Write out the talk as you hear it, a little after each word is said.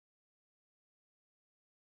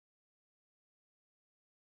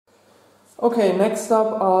Okay, next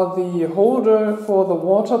up are the holder for the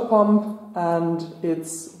water pump and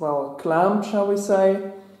its, well, clamp, shall we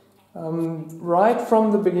say. Right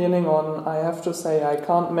from the beginning on, I have to say I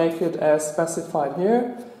can't make it as specified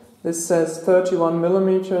here. This says 31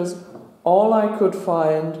 millimeters. All I could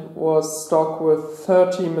find was stock with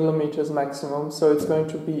 30 millimeters maximum, so it's going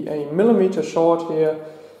to be a millimeter short here,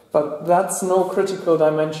 but that's no critical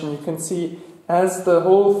dimension. You can see as the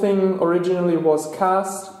whole thing originally was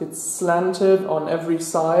cast, it's slanted on every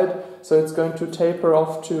side, so it's going to taper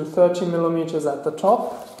off to 30 millimeters at the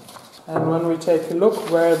top. And when we take a look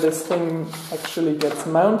where this thing actually gets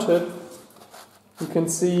mounted, you can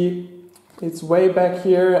see it's way back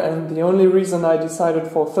here, and the only reason I decided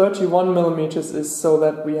for 31 millimeters is so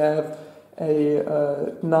that we have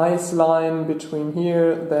a nice line between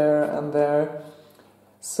here, there and there.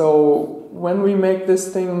 So when we make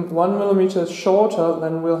this thing 1 millimeter shorter,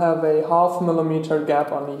 then we'll have a ½ millimeter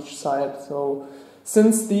gap on each side. So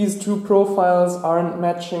since these two profiles aren't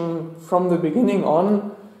matching from the beginning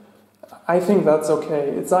on, I think that's okay.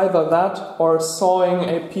 It's either that or sawing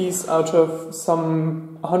a piece out of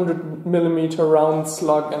some 100 millimeter round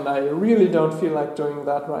slug, and I really don't feel like doing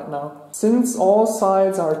that right now. Since all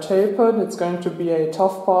sides are tapered, it's going to be a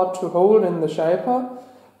tough part to hold in the shaper,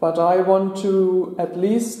 but I want to at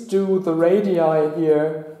least do the radii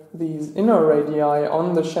here, these inner radii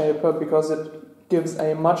on the shaper, because it gives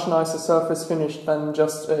a much nicer surface finish than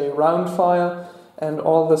just a round file, and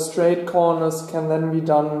all the straight corners can then be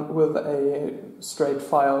done with a straight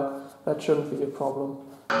file. That shouldn't be a problem.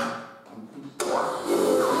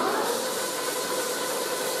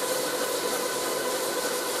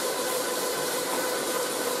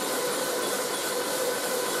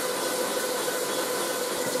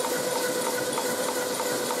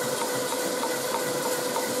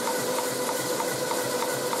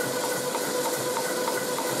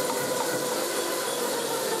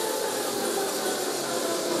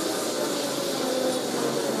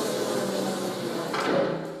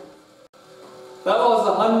 That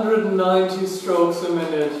was 190 strokes a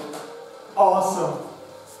minute. Awesome!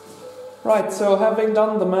 Right, so having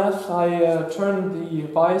done the math, I turned the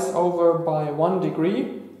vise over by 1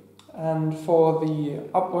 degree, and for the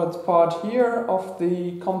upwards part here of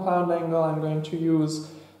the compound angle, I'm going to use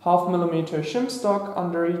 ½ millimeter shim stock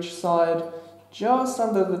under each side, just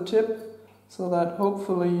under the tip, so that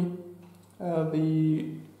hopefully the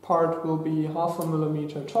part will be ½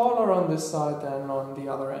 millimeter taller on this side than on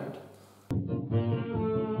the other end.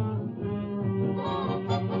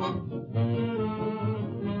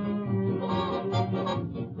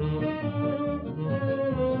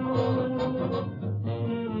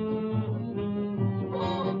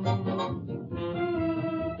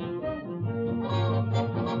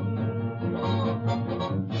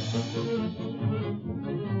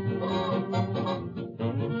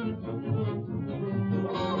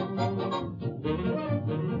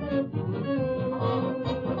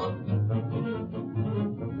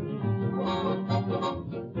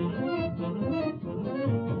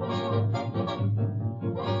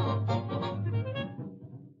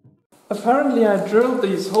 Apparently I drilled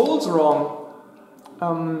these holes wrong.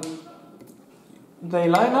 They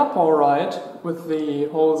line up alright with the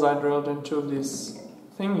holes I drilled into this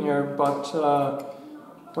thing here, but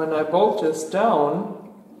when I bolt this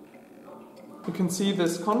down, you can see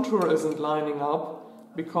this contour isn't lining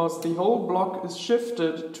up because the whole block is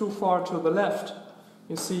shifted too far to the left.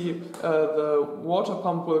 You see the water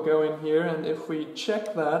pump will go in here, and if we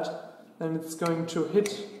check that, then it's going to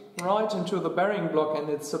hit right into the bearing block, and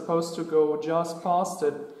it's supposed to go just past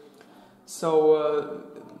it. So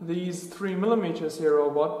these 3 millimeters here or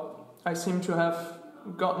what, I seem to have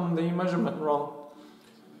gotten the measurement wrong.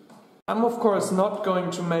 I'm of course not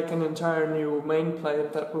going to make an entire new main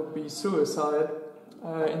plate, that would be suicide.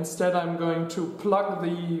 Instead I'm going to plug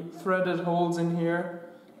the threaded holes in here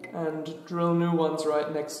and drill new ones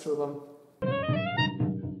right next to them.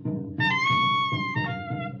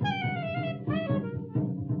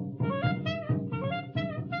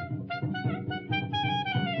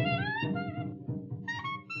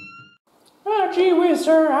 Gee whiz,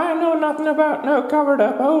 sir, I know nothing about no covered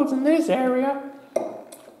up holes in this area.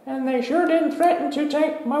 And they sure didn't threaten to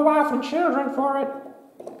take my wife and children for it.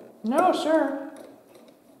 No, sir.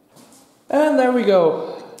 And there we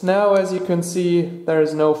go. Now, as you can see, there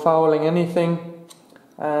is no fouling anything,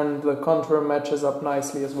 and the contour matches up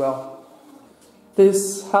nicely as well.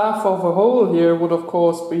 This half of a hole here would of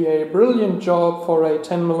course be a brilliant job for a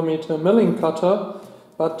 10mm milling cutter,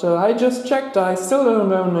 but I just checked, I still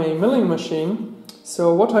don't own a milling machine,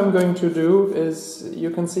 so what I'm going to do is,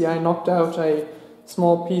 you can see I knocked out a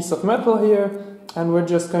small piece of metal here, and we're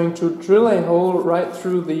just going to drill a hole right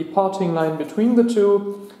through the parting line between the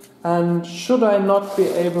two. And should I not be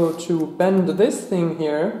able to bend this thing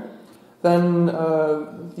here, then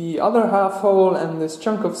the other half hole and this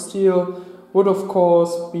chunk of steel would of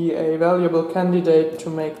course be a valuable candidate to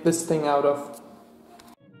make this thing out of.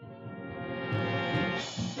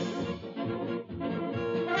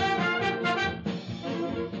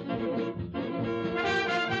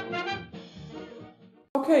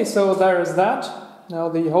 Okay, so there is that. Now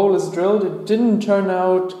the hole is drilled. It didn't turn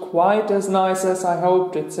out quite as nice as I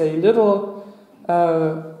hoped. It's a little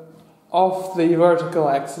off the vertical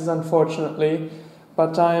axis, unfortunately.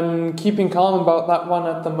 But I'm keeping calm about that one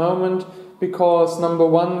at the moment, because number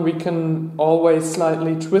one, we can always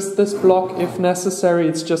slightly twist this block if necessary.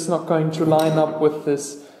 It's just not going to line up with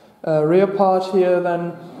this rear part here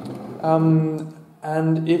then.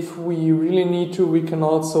 And if we really need to, we can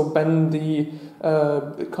also bend the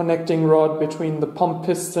connecting rod between the pump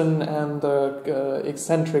piston and the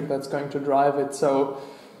eccentric that's going to drive it. So,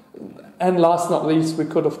 and last not least, we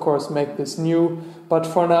could of course make this new, but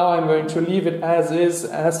for now I'm going to leave it as is,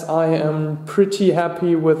 as I am pretty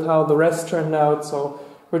happy with how the rest turned out. So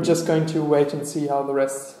we're just going to wait and see how the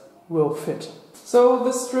rest will fit. So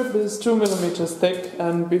this strip is 2 millimeters thick,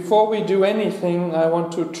 and before we do anything I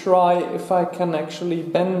want to try if I can actually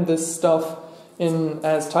bend this stuff in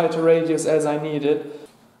as tight a radius as I need it.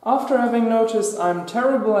 After having noticed I'm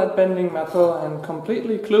terrible at bending metal and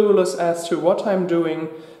completely clueless as to what I'm doing,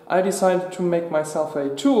 I decided to make myself a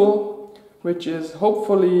tool, which is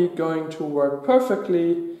hopefully going to work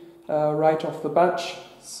perfectly right off the bat.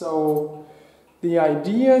 So the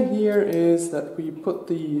idea here is that we put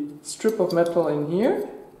the strip of metal in here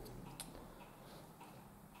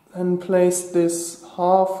and place this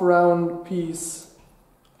half round piece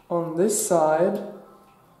on this side,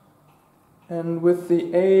 and with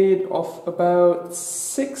the aid of about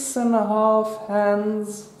 6.5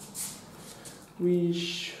 hands we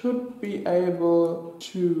should be able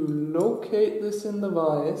to locate this in the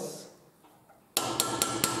vise.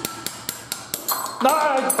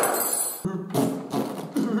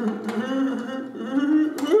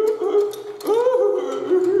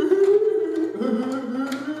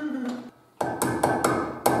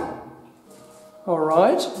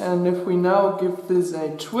 Alright, and if we now give this a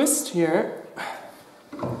twist here.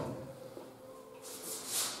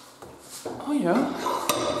 Oh yeah.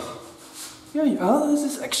 Yeah, this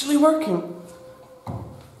is actually working.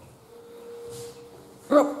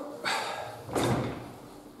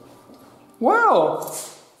 Wow!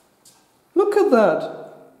 Look at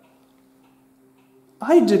that!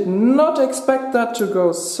 I did not expect that to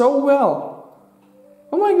go so well.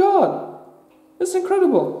 Oh my god! It's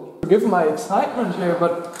incredible. Forgive my excitement here,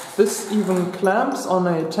 but this even clamps on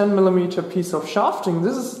a 10mm piece of shafting.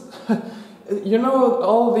 This is, you know,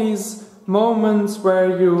 all these moments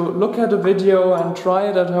where you look at a video and try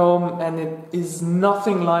it at home and it is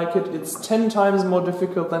nothing like it. It's 10 times more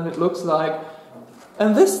difficult than it looks like.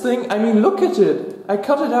 And this thing, I mean, look at it. I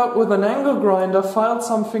cut it out with an angle grinder, filed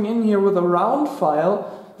something in here with a round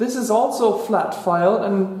file. This is also flat file,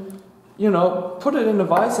 and you know, put it in a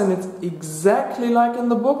vise and it's exactly like in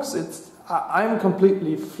the books. I'm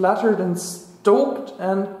completely flattered and stoked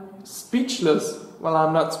and speechless. Well,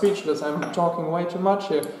 I'm not speechless, I'm talking way too much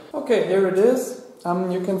here. Okay, here it is.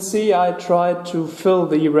 You can see I tried to fill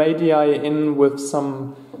the radii in with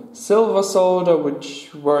some silver solder,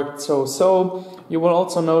 which worked so-so. You will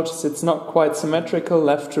also notice it's not quite symmetrical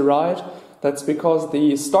left to right. That's because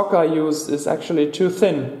the stock I used is actually too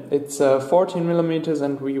thin. It's 14mm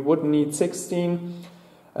and we would need 16.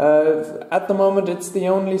 At the moment it's the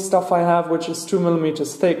only stuff I have which is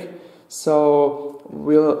 2mm thick. So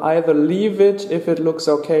we'll either leave it if it looks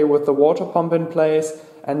okay with the water pump in place,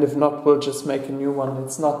 and if not we'll just make a new one.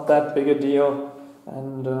 It's not that big a deal,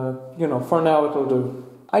 and you know, for now it'll do.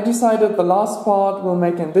 I decided the last part we'll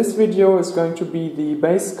make in this video is going to be the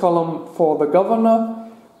base column for the governor,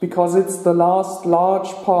 because it's the last large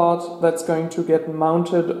part that's going to get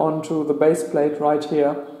mounted onto the base plate right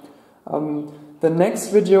here. The next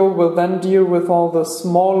video will then deal with all the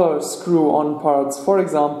smaller screw-on parts, for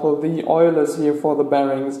example the oilers here for the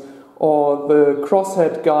bearings, or the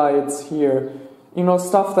crosshead guides here. You know,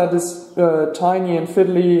 stuff that is tiny and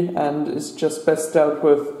fiddly and is just best dealt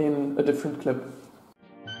with in a different clip.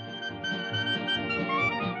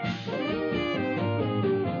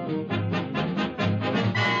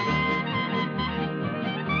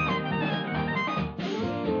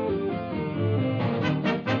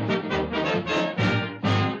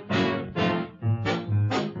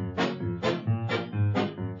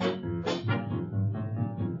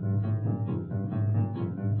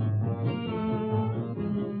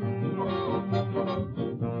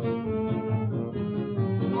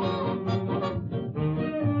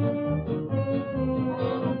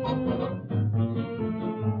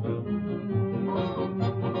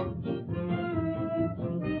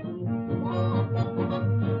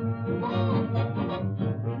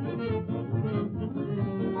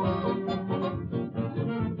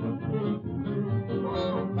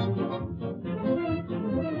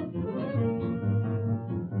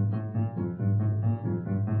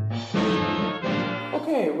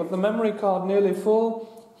 with the memory card nearly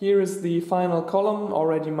full, here is the final column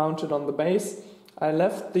already mounted on the base. I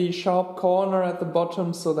left the sharp corner at the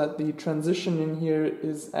bottom so that the transition in here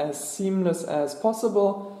is as seamless as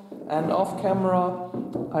possible. And off camera,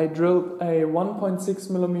 I drilled a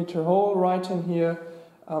 1.6mm hole right in here.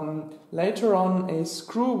 Later on, a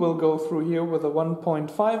screw will go through here with a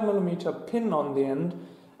 1.5mm pin on the end,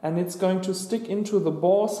 and it's going to stick into the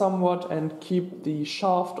bore somewhat and keep the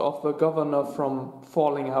shaft of the governor from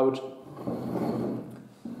falling out.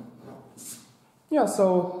 Yeah,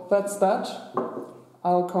 so that's that.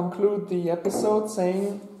 I'll conclude the episode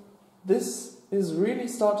saying this is really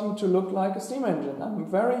starting to look like a steam engine. I'm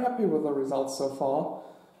very happy with the results so far.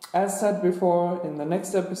 As said before, in the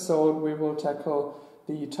next episode we will tackle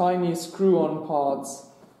the tiny screw-on parts,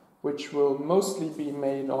 which will mostly be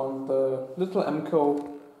made on the little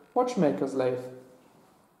MCO watchmaker's lathe.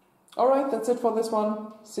 Alright, that's it for this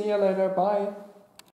one. See you later, bye!